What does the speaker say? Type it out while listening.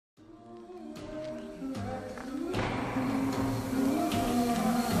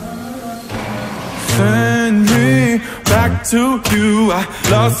back to you. I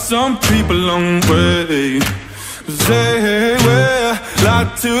lost some people along the way. They will lie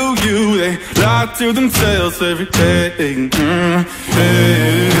to you, they lie to themselves every day.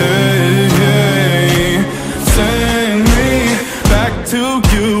 Send me back to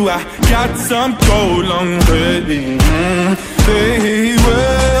you. I got some gold long way. They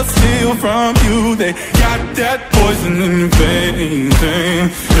will steal from you. They got that poison in their veins.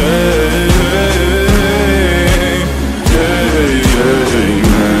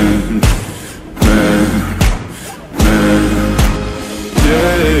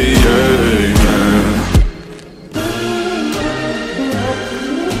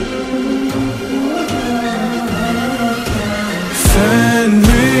 Send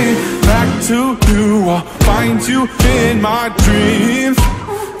me back to you. I'll find you in my dreams.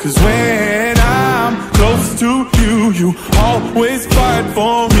 'Cause when I'm close to you, you always fight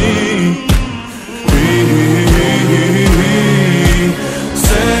for me.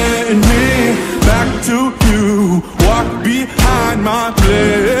 Send me back to you. Walk behind my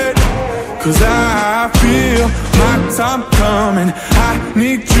blade. 'Cause I feel my time coming. I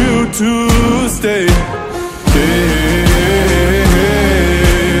need you to stay.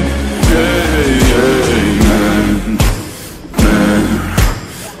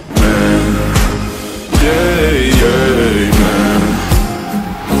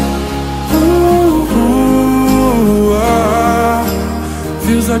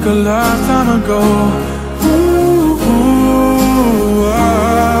 Feels like a lifetime ago.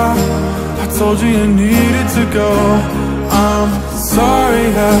 I told you you needed to go. I'm sorry,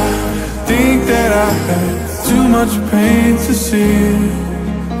 I think that I had too much pain to see.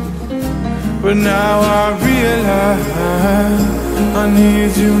 But now I realize I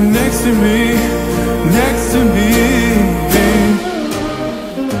need you next to me, next to me.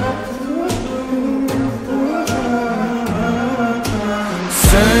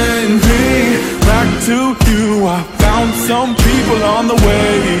 Send me back to you. I found some people on the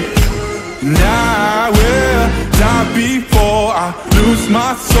way, and I will die before I lose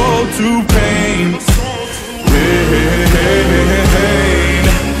my soul to pain.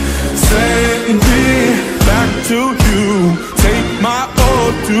 Send me back to you. Take my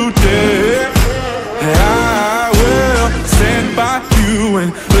oath today. I will stand by you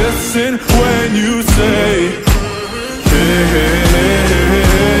and listen when you say,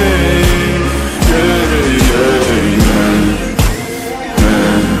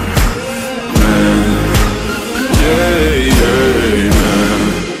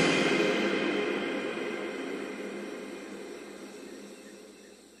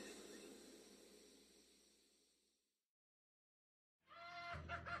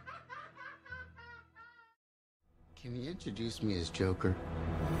 Can you introduce me as Joker?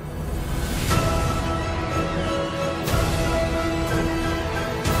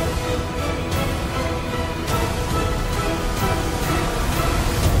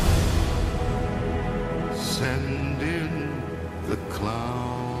 Send in the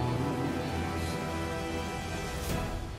clown.